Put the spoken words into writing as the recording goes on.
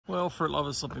Well, fruit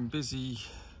lovers, I've been busy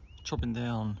chopping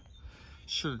down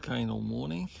sugarcane all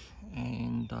morning,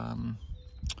 and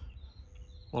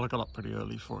well, I got up pretty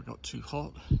early before it got too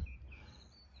hot.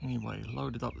 Anyway,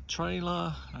 loaded up the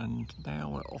trailer, and now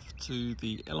we're off to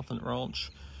the Elephant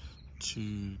Ranch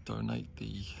to donate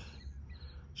the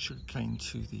sugarcane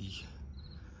to the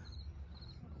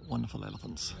wonderful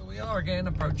elephants. Here we are again,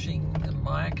 approaching the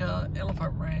Myakka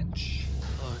Elephant Ranch.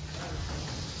 Look,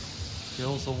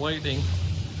 girls are waiting.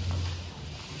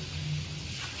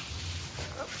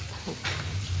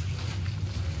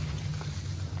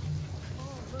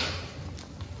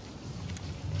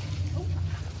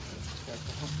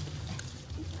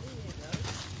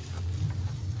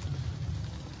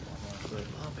 They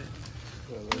love it.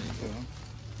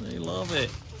 They love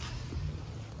it.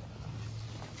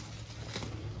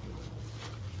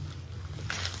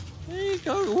 There you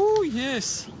go. Oh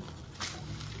yes.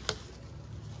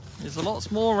 There's a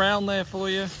lots more around there for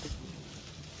you.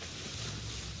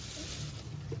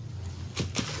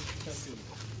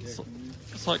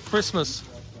 It's like Christmas.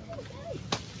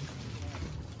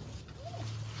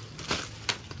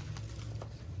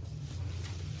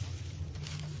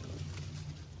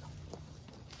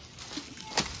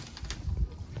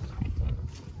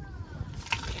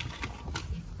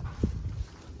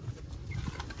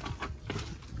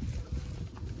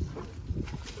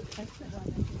 I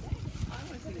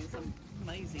always think it's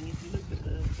amazing if you look at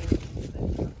the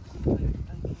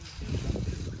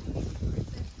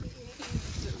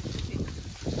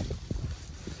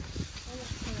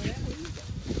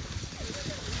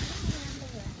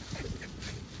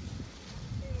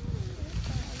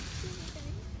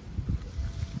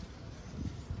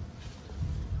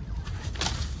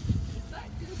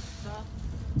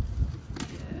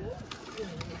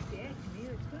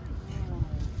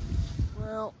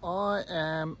Well, I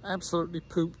am absolutely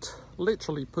pooped,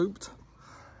 literally pooped.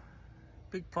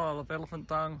 Big pile of elephant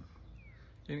dung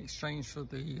in exchange for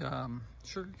the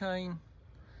sugarcane.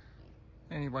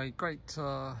 Anyway, great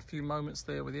few moments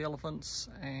there with the elephants,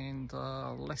 and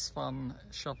less fun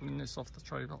shoveling this off the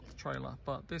trailer.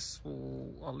 But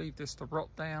I'll leave this to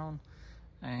rot down,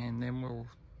 and then we'll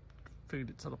feed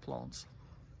it to the plants.